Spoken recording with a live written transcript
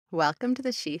Welcome to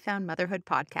the She Found Motherhood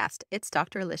podcast. It's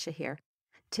Dr. Alicia here.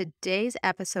 Today's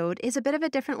episode is a bit of a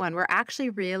different one. We're actually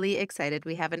really excited.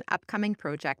 We have an upcoming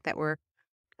project that we're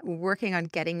working on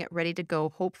getting it ready to go,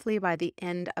 hopefully by the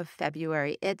end of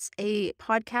February. It's a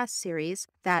podcast series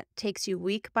that takes you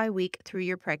week by week through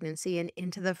your pregnancy and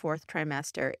into the fourth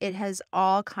trimester. It has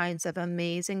all kinds of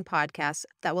amazing podcasts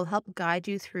that will help guide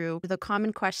you through the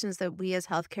common questions that we as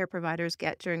healthcare providers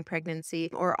get during pregnancy,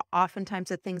 or oftentimes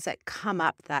the things that come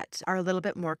up that are a little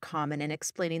bit more common, and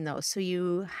explaining those. So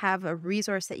you have a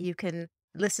resource that you can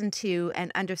listen to and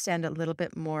understand a little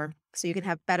bit more, so you can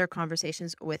have better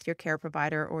conversations with your care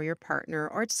provider or your partner,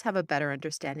 or just have a better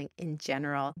understanding in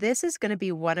general. This is going to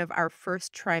be one of our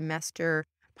first trimester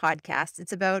podcasts.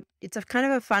 It's a kind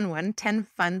of a fun one, 10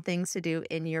 fun things to do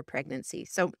in your pregnancy.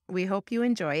 So we hope you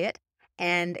enjoy it,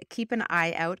 and keep an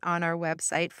eye out on our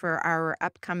website for our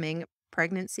upcoming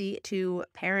Pregnancy to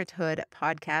Parenthood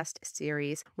podcast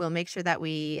series. We'll make sure that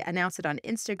we announce it on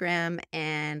Instagram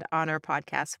and on our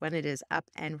podcast when it is up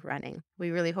and running. We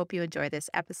really hope you enjoy this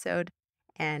episode,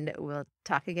 and we'll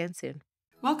talk again soon.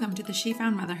 Welcome to the She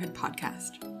Found Motherhood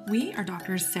podcast. We are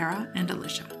doctors Sarah and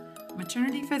Alicia,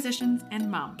 maternity physicians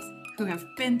and moms who have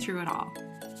been through it all.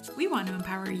 We want to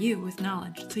empower you with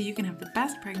knowledge so you can have the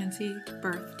best pregnancy,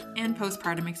 birth, and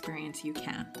postpartum experience you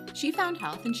can. She Found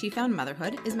Health and She Found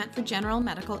Motherhood is meant for general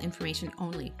medical information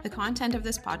only. The content of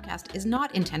this podcast is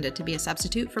not intended to be a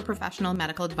substitute for professional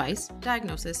medical advice,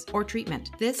 diagnosis, or treatment.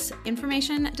 This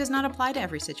information does not apply to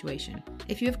every situation.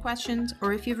 If you have questions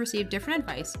or if you've received different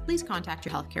advice, please contact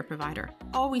your healthcare provider.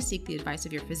 Always seek the advice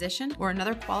of your physician or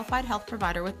another qualified health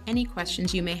provider with any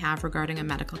questions you may have regarding a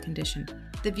medical condition.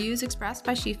 The views expressed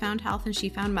by She Found Health and She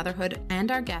Found Motherhood and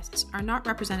our guests are not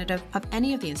representative of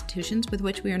any of the institutions with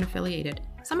which we are affiliated.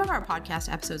 Some of our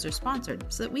podcast episodes are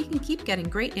sponsored so that we can keep getting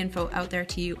great info out there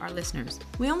to you, our listeners.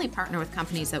 We only partner with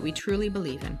companies that we truly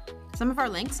believe in. Some of our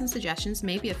links and suggestions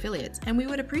may be affiliates, and we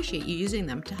would appreciate you using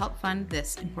them to help fund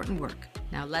this important work.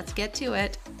 Now let's get to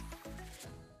it.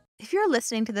 If you're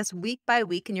listening to this week by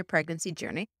week in your pregnancy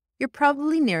journey, you're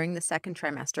probably nearing the second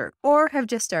trimester or have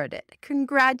just started it.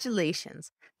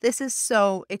 Congratulations. This is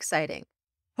so exciting.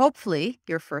 Hopefully,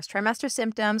 your first trimester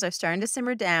symptoms are starting to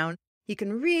simmer down. You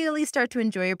can really start to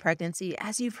enjoy your pregnancy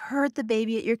as you've heard the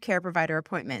baby at your care provider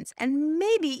appointments and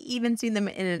maybe even seen them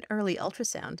in an early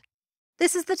ultrasound.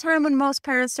 This is the time when most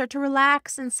parents start to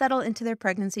relax and settle into their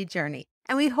pregnancy journey,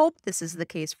 and we hope this is the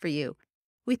case for you.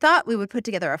 We thought we would put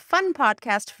together a fun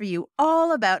podcast for you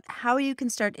all about how you can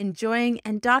start enjoying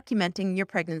and documenting your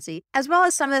pregnancy, as well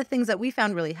as some of the things that we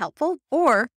found really helpful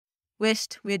or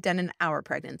wished we had done in our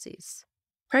pregnancies.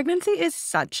 Pregnancy is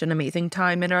such an amazing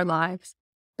time in our lives,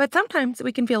 but sometimes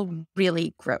we can feel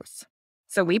really gross.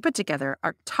 So we put together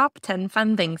our top 10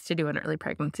 fun things to do in early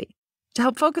pregnancy to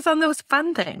help focus on those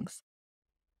fun things.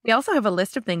 We also have a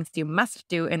list of things you must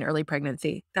do in early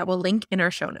pregnancy that we'll link in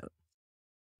our show notes.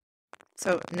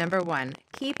 So, number 1,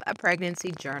 keep a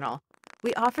pregnancy journal.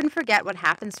 We often forget what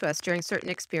happens to us during certain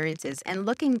experiences, and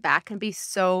looking back can be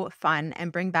so fun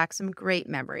and bring back some great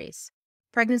memories.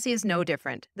 Pregnancy is no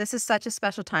different. This is such a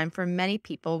special time for many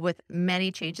people with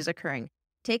many changes occurring.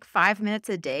 Take 5 minutes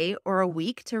a day or a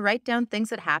week to write down things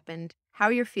that happened, how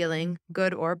you're feeling,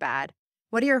 good or bad.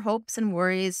 What are your hopes and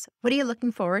worries? What are you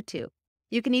looking forward to?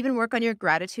 You can even work on your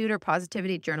gratitude or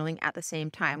positivity journaling at the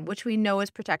same time, which we know is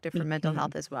protective for mental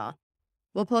health as well.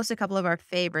 We'll post a couple of our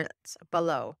favorites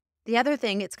below. The other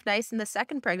thing, it's nice in the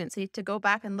second pregnancy to go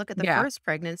back and look at the first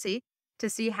pregnancy to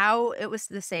see how it was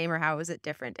the same or how was it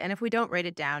different. And if we don't write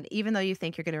it down, even though you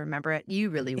think you're going to remember it, you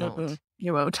really won't.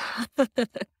 You won't.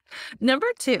 Number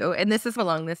 2, and this is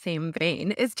along the same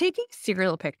vein, is taking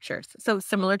serial pictures. So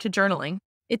similar to journaling,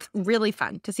 it's really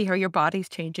fun to see how your body's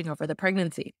changing over the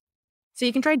pregnancy. So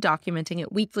you can try documenting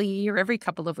it weekly or every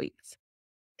couple of weeks.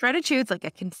 Try to choose like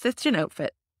a consistent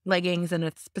outfit, leggings and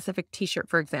a specific t-shirt,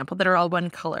 for example, that are all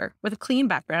one color with a clean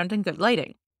background and good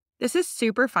lighting. This is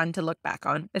super fun to look back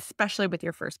on, especially with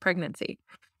your first pregnancy.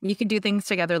 You can do things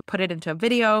together, put it into a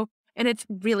video, and it's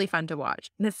really fun to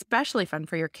watch, and especially fun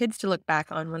for your kids to look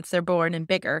back on once they're born and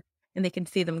bigger, and they can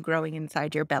see them growing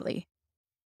inside your belly.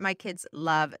 My kids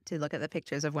love to look at the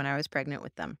pictures of when I was pregnant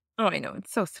with them. Oh, I know.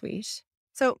 It's so sweet.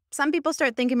 So some people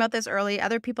start thinking about this early,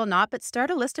 other people not, but start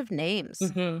a list of names.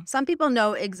 Some people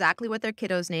know exactly what their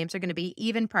kiddos' names are going to be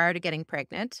even prior to getting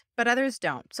pregnant, but others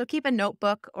don't. So keep a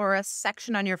notebook or a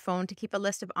section on your phone to keep a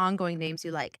list of ongoing names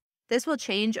you like. This will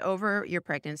change over your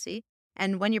pregnancy.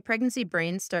 And when your pregnancy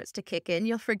brain starts to kick in,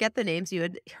 you'll forget the names you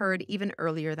had heard even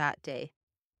earlier that day.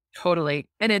 Totally.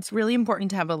 And it's really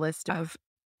important to have a list of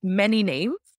many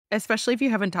names, especially if you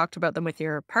haven't talked about them with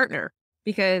your partner.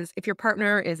 Because if your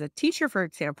partner is a teacher, for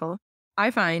example,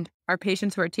 I find our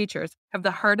patients who are teachers have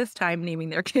the hardest time naming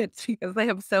their kids because they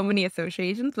have so many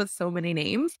associations with so many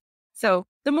names. So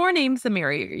the more names, the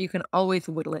merrier. You can always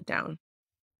whittle it down.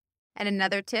 And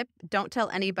another tip, don't tell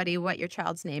anybody what your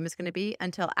child's name is going to be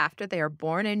until after they are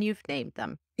born and you've named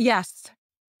them. Yes.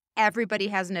 Everybody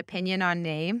has an opinion on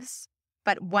names,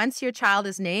 but once your child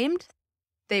is named,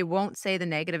 they won't say the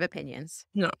negative opinions.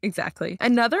 No, exactly.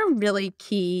 Another really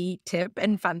key tip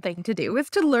and fun thing to do is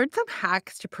to learn some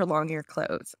hacks to prolong your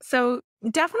clothes. So,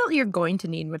 definitely you're going to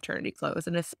need maternity clothes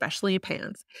and especially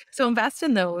pants. So, invest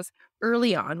in those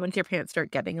early on once your pants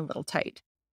start getting a little tight.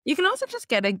 You can also just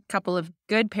get a couple of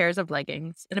good pairs of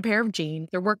leggings and a pair of jeans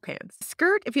or work pants.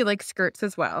 Skirt if you like skirts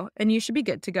as well, and you should be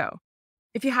good to go.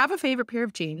 If you have a favorite pair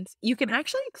of jeans, you can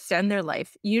actually extend their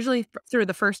life, usually through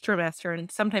the first trimester and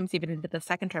sometimes even into the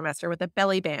second trimester with a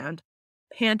belly band,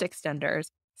 pant extenders.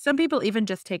 Some people even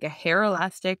just take a hair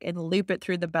elastic and loop it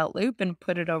through the belt loop and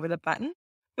put it over the button.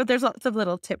 But there's lots of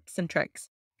little tips and tricks.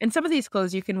 And some of these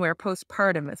clothes you can wear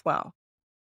postpartum as well.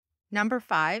 Number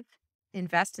 5,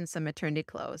 invest in some maternity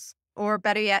clothes. Or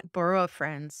better yet, borrow a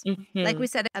friend's. Like we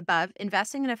said above,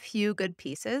 investing in a few good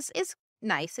pieces is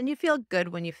nice and you feel good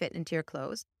when you fit into your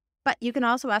clothes. But you can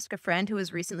also ask a friend who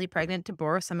is recently pregnant to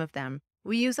borrow some of them.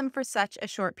 We use them for such a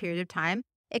short period of time.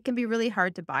 It can be really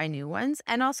hard to buy new ones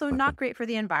and also not great for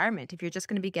the environment if you're just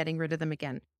going to be getting rid of them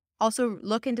again. Also,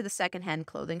 look into the secondhand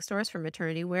clothing stores for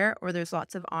maternity wear, or there's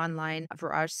lots of online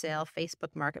garage sale, Facebook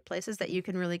marketplaces that you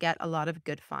can really get a lot of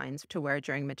good finds to wear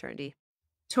during maternity.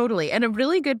 Totally. And a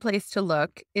really good place to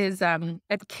look is at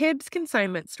kids'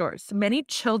 consignment stores. Many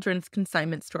children's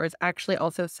consignment stores actually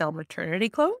also sell maternity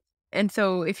clothes. And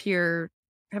so if you're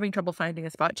having trouble finding a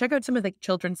spot, check out some of the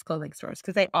children's clothing stores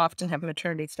because they often have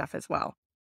maternity stuff as well.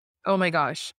 Oh my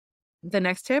gosh. The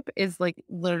next tip is like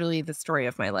literally the story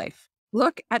of my life.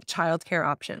 Look at childcare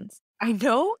options. I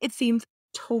know it seems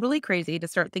totally crazy to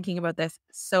start thinking about this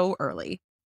so early,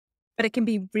 but it can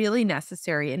be really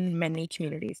necessary in many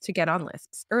communities to get on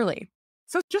lists early.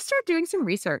 So just start doing some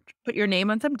research, put your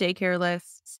name on some daycare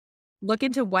lists, look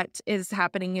into what is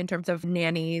happening in terms of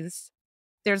nannies.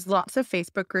 There's lots of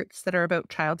Facebook groups that are about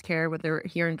childcare, whether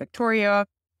here in Victoria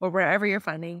or wherever you're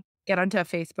finding. Get onto a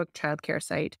Facebook childcare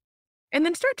site and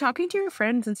then start talking to your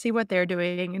friends and see what they're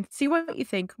doing and see what you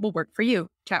think will work for you.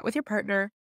 Chat with your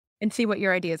partner and see what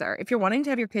your ideas are. If you're wanting to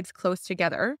have your kids close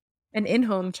together, an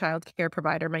in-home childcare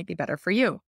provider might be better for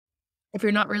you. If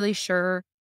you're not really sure,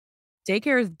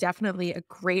 daycare is definitely a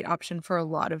great option for a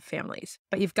lot of families,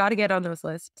 but you've got to get on those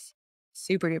lists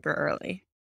super duper early.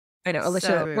 I know,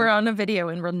 Alicia, we're on a video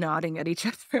and we're nodding at each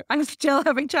other. I'm still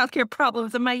having childcare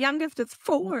problems and my youngest is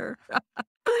 4.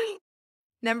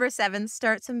 Number 7,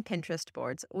 start some Pinterest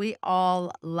boards. We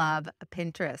all love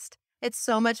Pinterest. It's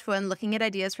so much fun looking at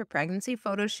ideas for pregnancy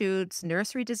photo shoots,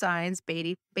 nursery designs,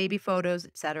 baby photos,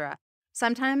 etc.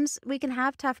 Sometimes we can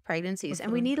have tough pregnancies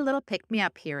and we need a little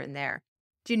pick-me-up here and there.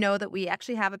 Do you know that we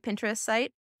actually have a Pinterest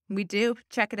site? We do.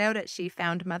 Check it out at She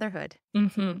Found Motherhood.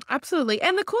 Absolutely.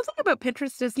 And the cool thing about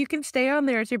Pinterest is you can stay on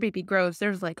there as your baby grows.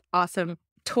 There's like awesome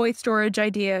toy storage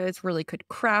ideas, really good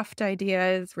craft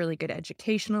ideas, really good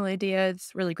educational ideas,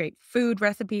 really great food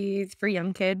recipes for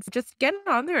young kids. Just get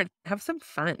on there and have some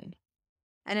fun.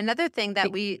 And another thing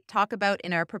that we talk about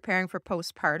in our Preparing for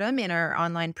Postpartum in our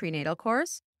online prenatal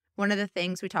course, one of the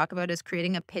things we talk about is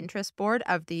creating a Pinterest board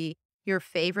of your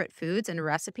favorite foods and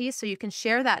recipes so you can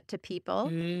share that to people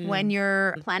when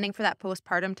you're planning for that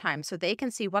postpartum time so they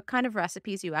can see what kind of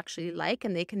recipes you actually like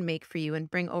and they can make for you and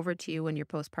bring over to you when you're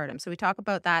postpartum. So we talk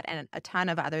about that and a ton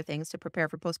of other things to prepare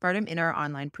for postpartum in our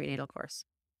online prenatal course.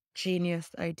 Genius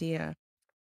idea.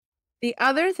 The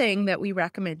other thing that we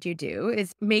recommend you do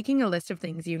is making a list of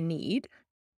things you need,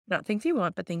 not things you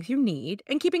want, but things you need,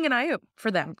 and keeping an eye out for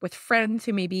them with friends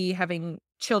who may be having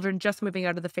children just moving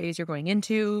out of the phase you're going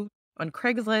into, on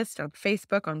Craigslist, on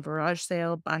Facebook, on garage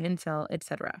sale, buy and sell,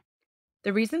 etc.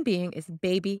 The reason being is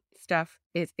baby stuff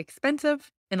is expensive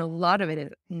and a lot of it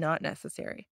is not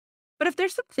necessary. But if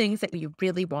there's some things that you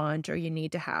really want or you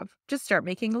need to have, just start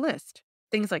making a list.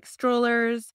 Things like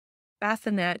strollers,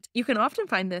 bassinet, you can often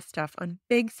find this stuff on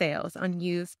big sales on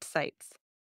used sites.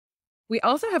 We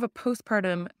also have a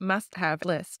postpartum must-have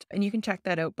list, and you can check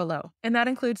that out below. And that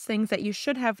includes things that you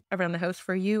should have around the house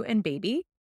for you and baby.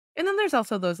 And then there's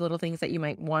also those little things that you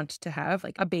might want to have,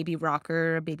 like a baby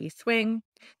rocker, a baby swing.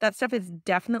 That stuff is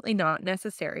definitely not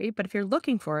necessary, but if you're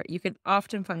looking for it, you can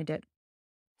often find it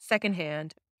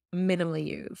secondhand, minimally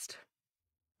used.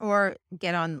 Or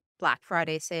get on Black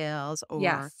Friday sales or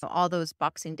Yes. all those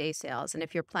Boxing Day sales. And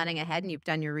if you're planning ahead and you've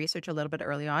done your research a little bit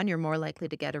early on, you're more likely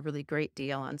to get a really great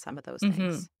deal on some of those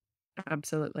things.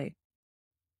 Absolutely.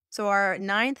 So our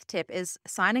ninth tip is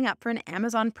signing up for an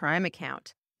Amazon Prime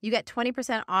account. You get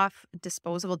 20% off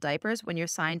disposable diapers when you're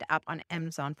signed up on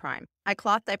Amazon Prime. I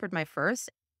cloth diapered my first,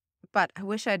 but I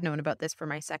wish I'd known about this for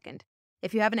my second.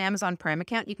 If you have an Amazon Prime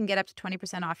account, you can get up to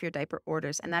 20% off your diaper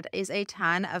orders, and that is a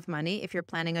ton of money if you're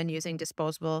planning on using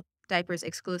disposable diapers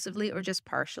exclusively or just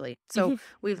partially. So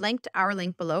we've linked our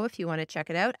link below if you want to check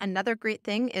it out. Another great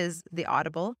thing is the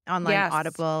Audible, online Yes.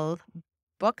 Audible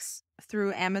books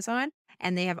through Amazon,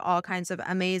 and they have all kinds of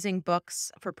amazing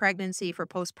books for pregnancy, for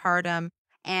postpartum.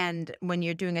 And when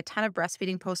you're doing a ton of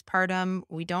breastfeeding postpartum,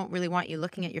 we don't really want you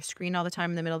looking at your screen all the time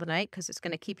in the middle of the night because it's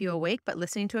going to keep you awake. But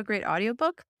listening to a great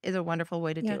audiobook is a wonderful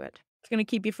way to Yeah. do it. It's going to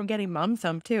keep you from getting mom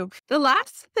some too. The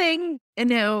last thing, and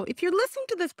now if you're listening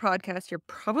to this podcast, you're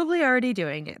probably already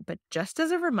doing it, but just as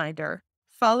a reminder,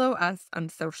 follow us on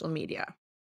social media.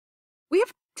 We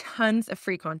have tons of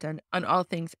free content on all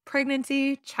things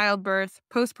pregnancy, childbirth,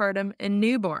 postpartum, and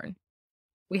newborn.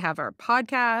 We have our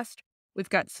podcast, we've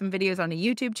got some videos on a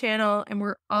YouTube channel, and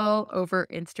we're all over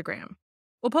Instagram.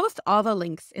 We'll post all the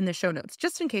links in the show notes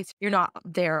just in case you're not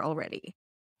there already.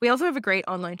 We also have a great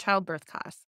online childbirth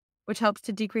class, which helps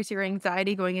to decrease your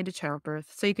anxiety going into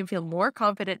childbirth so you can feel more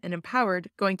confident and empowered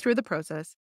going through the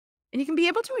process, and you can be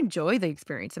able to enjoy the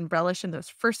experience and relish in those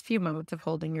first few moments of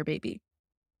holding your baby.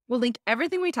 We'll link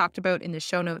everything we talked about in the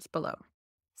show notes below.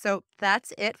 So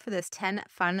that's it for this 10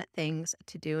 fun things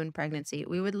to do in pregnancy.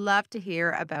 We would love to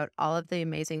hear about all of the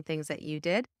amazing things that you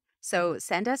did. So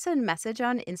send us a message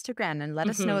on Instagram and let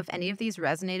us know if any of these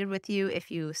resonated with you. If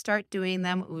you start doing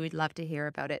them, we would love to hear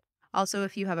about it. Also,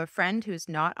 if you have a friend who's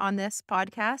not on this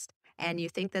podcast and you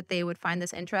think that they would find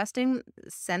this interesting,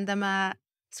 send them a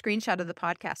screenshot of the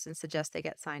podcast and suggest they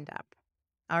get signed up.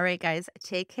 All right, guys,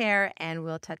 take care and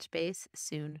we'll touch base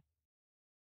soon.